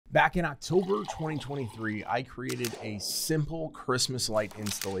Back in October 2023, I created a simple Christmas light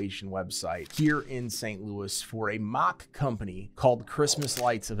installation website here in St. Louis for a mock company called Christmas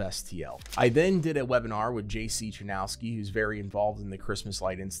Lights of STL. I then did a webinar with JC Chanowski, who's very involved in the Christmas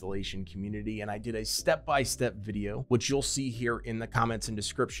light installation community, and I did a step-by-step video, which you'll see here in the comments and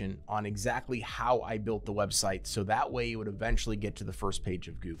description, on exactly how I built the website, so that way it would eventually get to the first page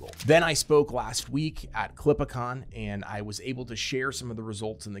of Google. Then I spoke last week at Clipicon, and I was able to share some of the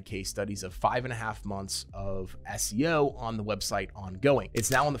results in the case studies of 5.5 months of SEO on the website ongoing.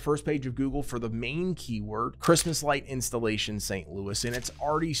 It's now on the first page of Google for the main keyword, Christmas light installation St. Louis, and it's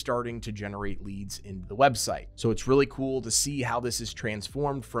already starting to generate leads into the website. So it's really cool to see how this is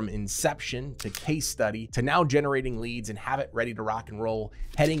transformed from inception to case study to now generating leads and have it ready to rock and roll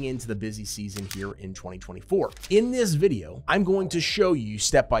heading into the busy season here in 2024. In this video, I'm going to show you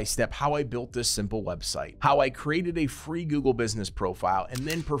step by step how I built this simple website, how I created a free Google business profile and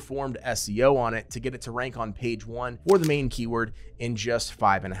then performed SEO on it to get it to rank on page 1 for the main keyword in just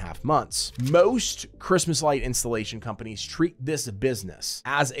 5.5 months. Most Christmas light installation companies treat this business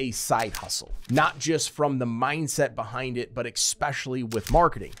as a side hustle, not just from the mindset behind it, but especially with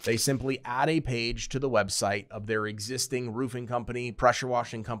marketing. They simply add a page to the website of their existing roofing company, pressure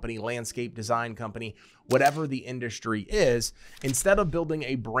washing company, landscape design company, whatever the industry is, instead of building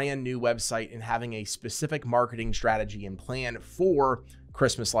a brand new website and having a specific marketing strategy and plan for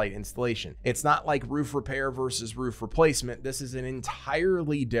Christmas light installation. It's not like roof repair versus roof replacement. This is an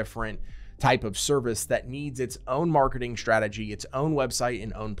entirely different type of service that needs its own marketing strategy, its own website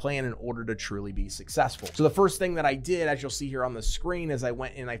and own plan in order to truly be successful. So the first thing that I did, as you'll see here on the screen, is I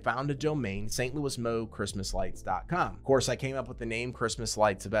went and I found a domain, stlouismochristmaslights.com. Of course, I came up with the name Christmas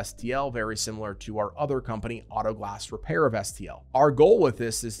Lights of STL, very similar to our other company, Auto Glass Repair of STL. Our goal with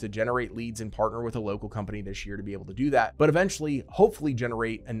this is to generate leads and partner with a local company this year to be able to do that, but eventually, hopefully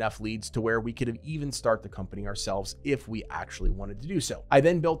generate enough leads to where we could even start the company ourselves if we actually wanted to do so. I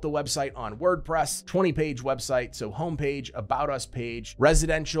then built the website on WordPress, 20-page website, so homepage, about us page,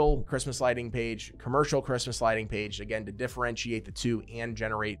 residential Christmas lighting page, commercial Christmas lighting page, again, to differentiate the two and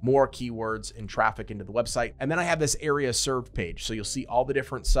generate more keywords and traffic into the website. And then I have this area served page. So you'll see all the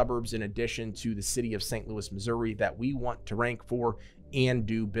different suburbs in addition to the city of St. Louis, Missouri that we want to rank for and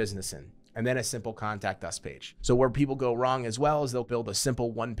do business in. And then a simple contact us page. So where people go wrong as well is they'll build a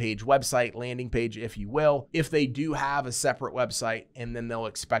simple one-page website, landing page, if you will, if they do have a separate website, and then they'll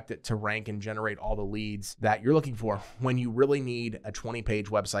expect it to rank and generate all the leads that you're looking for when you really need a 20-page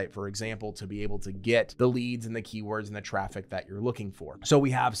website, for example, to be able to get the leads and the keywords and the traffic that you're looking for. So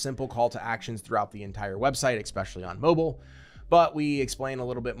we have simple call to actions throughout the entire website, especially on mobile. But we explain a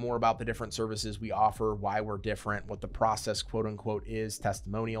little bit more about the different services we offer, why we're different, what the process, quote unquote, is,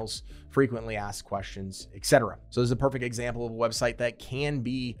 testimonials, frequently asked questions, etc. So this is a perfect example of a website that can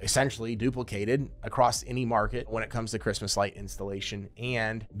be essentially duplicated across any market when it comes to Christmas light installation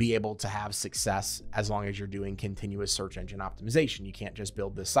and be able to have success as long as you're doing continuous search engine optimization. You can't just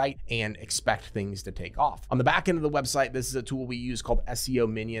build this site and expect things to take off. On the back end of the website, this is a tool we use called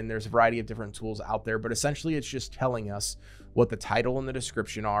SEO Minion. There's a variety of different tools out there, but essentially it's just telling us what the title and the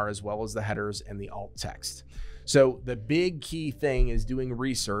description are, as well as the headers and the alt text. So the big key thing is doing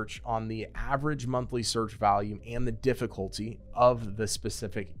research on the average monthly search volume and the difficulty of the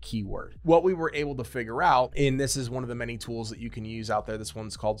specific keyword. What we were able to figure out, and this is one of the many tools that you can use out there. This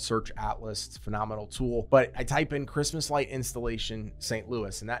one's called Search Atlas. It's a phenomenal tool, but I type in Christmas light installation St.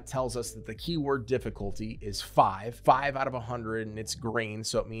 Louis, and that tells us that the keyword difficulty is 5 out of 100, and it's green.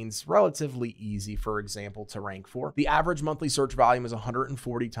 So it means relatively easy, for example, to rank for. The average monthly search volume is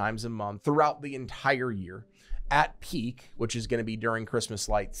 140 times a month throughout the entire year. At peak, which is going to be during Christmas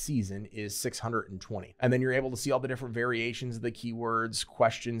light season, is 620. And then you're able to see all the different variations of the keywords,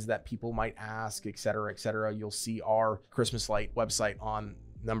 questions that people might ask, et cetera, et cetera. You'll see our Christmas light website on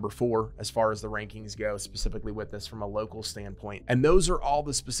number 4 as far as the rankings go, specifically with this from a local standpoint. And those are all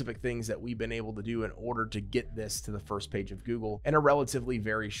the specific things that we've been able to do in order to get this to the first page of Google in a relatively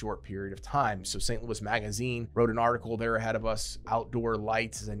very short period of time. So St. Louis Magazine wrote an article, they're ahead of us. Outdoor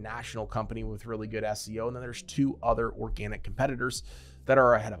Lights is a national company with really good SEO. And then there's 2 other organic competitors that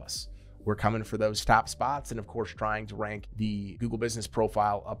are ahead of us. We're coming for those top spots and of course trying to rank the Google business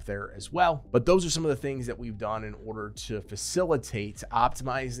profile up there as well. But those are some of the things that we've done in order to facilitate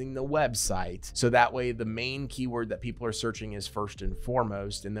optimizing the website. So that way the main keyword that people are searching is first and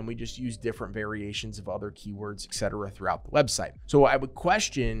foremost. And then we just use different variations of other keywords, etc. throughout the website. So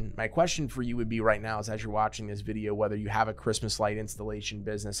my question for you would be right now is, as you're watching this video, whether you have a Christmas light installation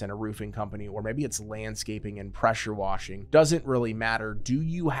business and a roofing company, or maybe it's landscaping and pressure washing, doesn't really matter. Do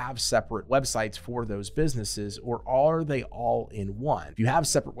you have separate separate websites for those businesses, or are they all in one? If you have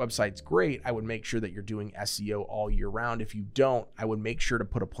separate websites, great. I would make sure that you're doing SEO all year round. If you don't, I would make sure to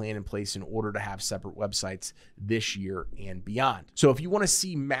put a plan in place in order to have separate websites this year and beyond. So if you want to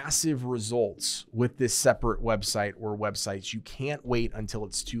see massive results with this separate website or websites, you can't wait until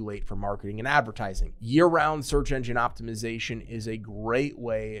it's too late for marketing and advertising. Year-round search engine optimization is a great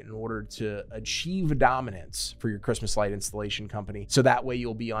way in order to achieve dominance for your Christmas light installation company. So that way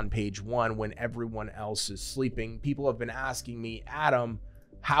you'll be on page one when everyone else is sleeping. People have been asking me, Adam,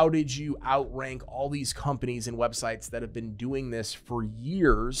 how did you outrank all these companies and websites that have been doing this for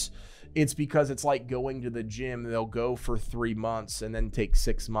years? It's because it's like going to the gym. They'll go for 3 months and then take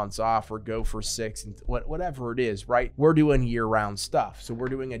 6 months off, or go for 6 and whatever it is, right? We're doing year-round stuff. So we're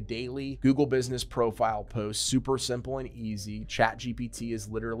doing a daily Google Business Profile post, super simple and easy. ChatGPT is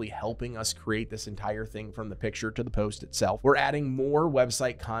literally helping us create this entire thing from the picture to the post itself. We're adding more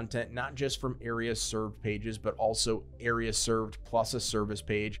website content, not just from areas served pages, but also areas served plus a service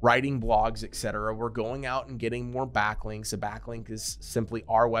page, writing blogs, etc. We're going out and getting more backlinks. A backlink is simply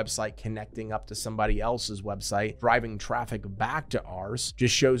our website connecting up to somebody else's website, driving traffic back to ours,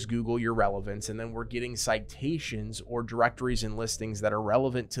 just shows Google your relevance. And then we're getting citations or directories and listings that are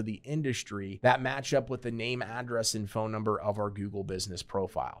relevant to the industry that match up with the name, address, and phone number of our Google Business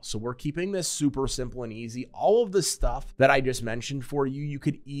Profile. So we're keeping this super simple and easy. All of the stuff that I just mentioned for you, you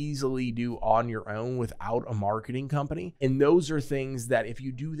could easily do on your own without a marketing company. And those are things that if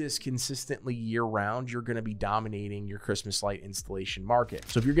you do this consistently year round, you're going to be dominating your Christmas light installation market.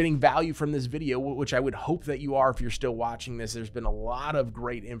 So if you're getting value from this video, which I would hope that you are if you're still watching this, there's been a lot of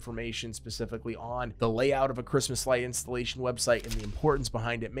great information specifically on the layout of a Christmas light installation website and the importance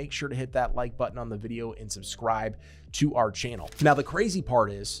behind it. Make sure to hit that like button on the video and subscribe to our channel. Now, the crazy part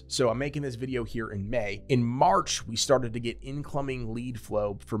is, so I'm making this video here in May. In March, we started to get incoming lead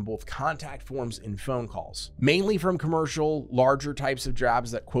flow from both contact forms and phone calls, mainly from commercial, larger types of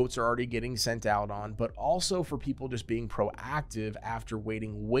jobs that quotes are already getting sent out on, but also for people just being proactive after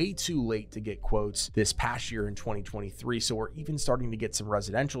waiting way too late to get quotes this past year in 2023. So we're even starting to get some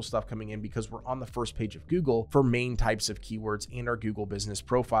residential stuff coming in because we're on the first page of Google for main types of keywords, and our Google Business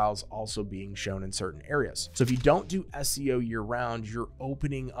Profiles also being shown in certain areas. So if you don't do SEO year round, you're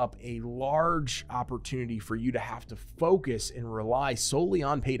opening up a large opportunity for you to have to focus and rely solely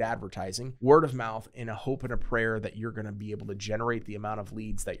on paid advertising, word of mouth, and a hope and a prayer that you're going to be able to generate the amount of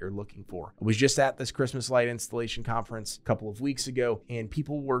leads that you're looking for. I was just at this Christmas light installation conference a couple of weeks ago, and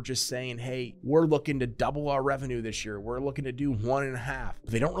people were just saying, hey, we're looking to double our revenue this year. We're looking to do 1.5.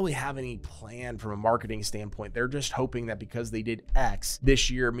 But they don't really have any plan from a marketing standpoint. They're just hoping that because they did X, this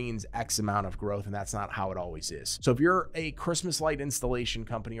year means X amount of growth, and that's not how it always is. So if you're a Christmas light installation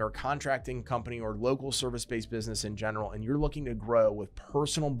company or contracting company or local service-based business in general, and you're looking to grow with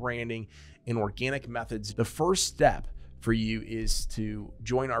personal branding and organic methods, the first step for you is to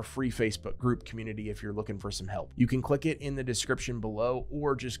join our free Facebook group community if you're looking for some help. You can click it in the description below,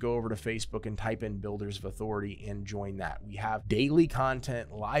 or just go over to Facebook and type in Builders of Authority and join that. We have daily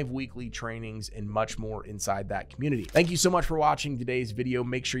content, live weekly trainings, and much more inside that community. Thank you so much for watching today's video.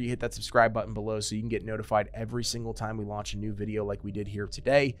 Make sure you hit that subscribe button below so you can get notified every single time we launch a new video like we did here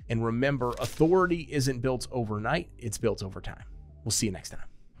today. And remember, authority isn't built overnight, it's built over time. We'll see you next time.